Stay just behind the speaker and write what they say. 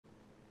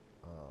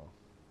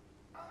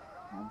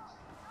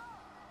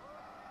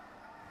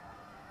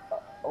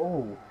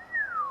Oh,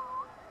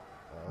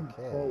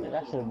 Okay.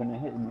 that should have been a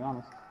hit, to be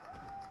honest.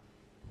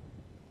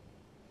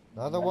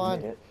 Another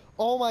one.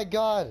 Oh my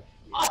god!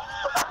 What?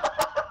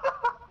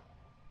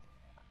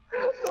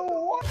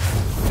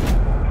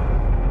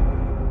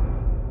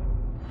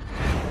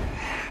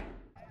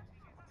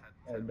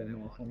 Hey,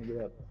 dumbass, let me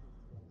get up.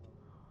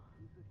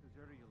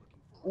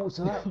 Oh,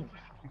 so that...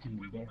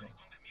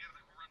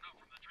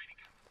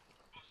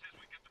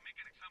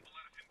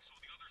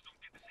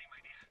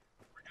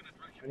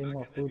 I need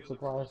more food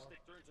supplies.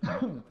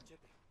 Little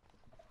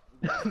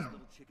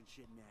chicken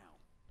shit now.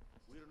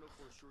 We don't know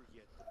for sure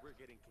yet, but we're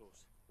getting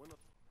close.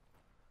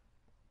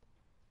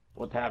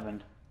 What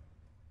happened?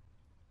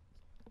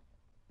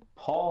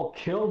 Paul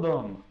killed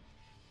him.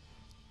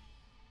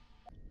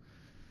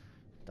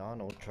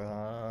 Donald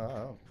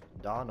Trump.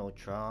 Donald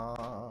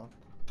Trump.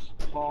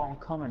 Paul, I'm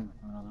coming.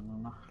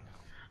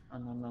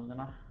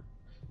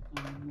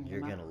 You're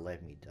gonna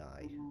let me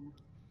die.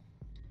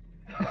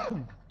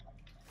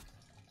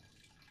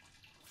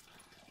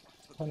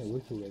 Funny,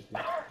 where's he at?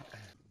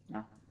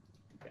 No.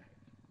 Okay.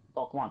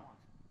 Paul, come on.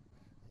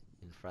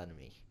 In front of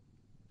me.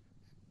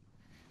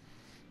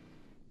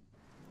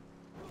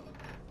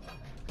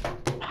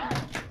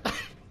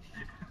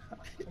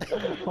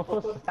 What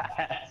was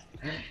that?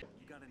 You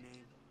got a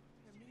name?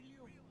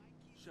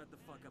 Shut the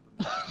fuck up,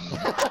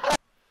 Emilio.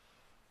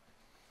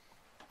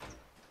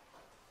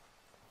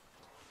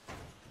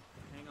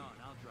 Hang on,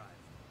 I'll drive.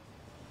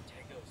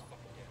 Tango's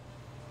fucking down.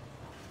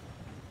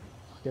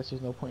 I guess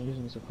there's no point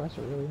using the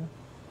suppressor, really, huh?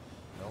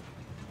 Nope.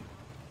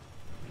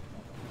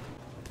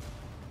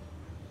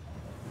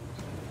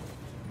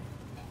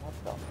 What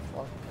the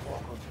fuck?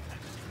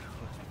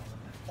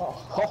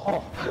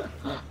 Oh.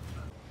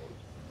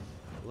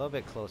 A little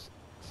bit closer.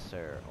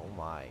 Oh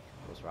my.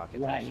 Those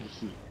rocket Right launchers.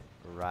 here.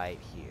 Right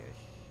here.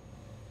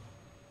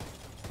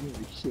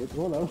 Holy shit,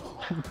 hold on.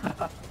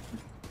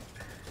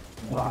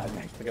 Alright,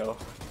 next to go.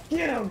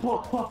 Get him,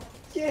 Paul!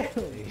 Get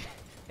him!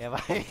 Am I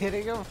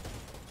hitting him?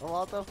 A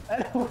lot though?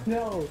 I don't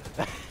know.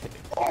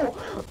 Oh!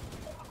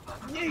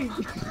 Yeet!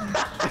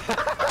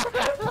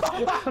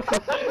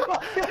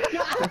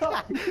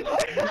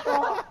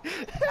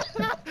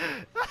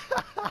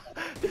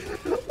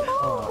 Oh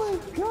my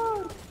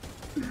god!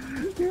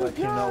 But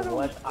you know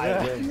what? I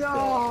will.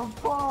 No,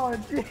 Paul,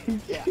 jeez.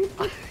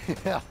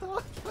 Yeah.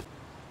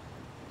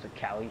 So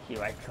Cali,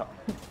 here I come.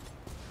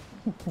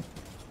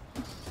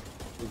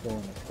 We're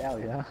going to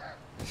Cali, huh?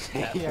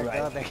 You're right.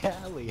 going to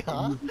Cali,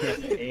 huh? You can't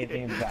say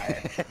anything about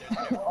it.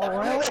 Oh,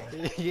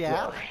 really?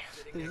 Yeah?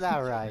 Is that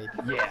right?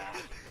 Yeah.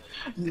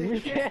 You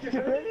can't do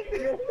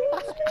anything.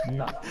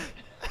 No.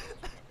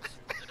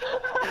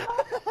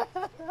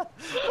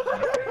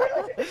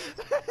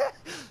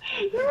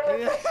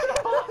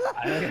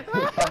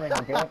 I'm coming,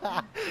 okay?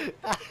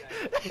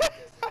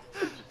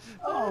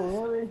 Oh,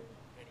 really?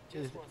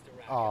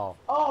 Oh.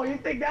 Oh, you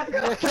think that's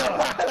gonna kill him?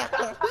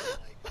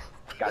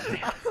 God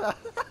damn.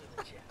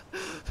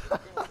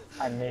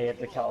 I made it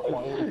to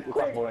California.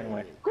 Quick,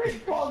 anyway.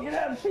 Quick, Paul, get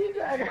out of the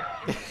T-Dragger!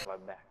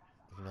 I'm back.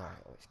 You know I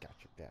always got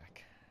your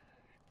back.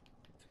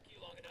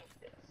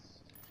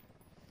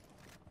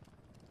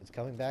 It's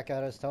coming back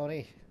at us,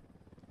 Tony.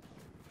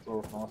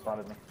 Oh, almost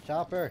spotted me.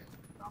 Chopper.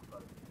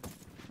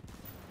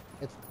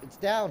 It's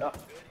down.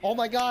 Oh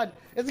my god!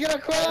 It's gonna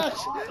crash!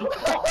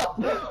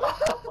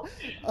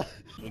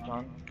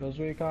 Recon. Goes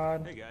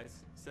recon. Hey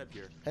guys, Seb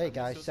here. Hey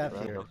guys, Seb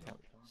here.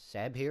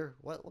 Seb here?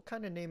 What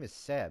kind of name is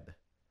Seb?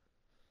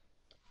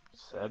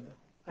 Seb?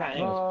 That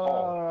name is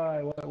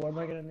Paul. What am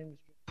I gonna name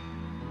this?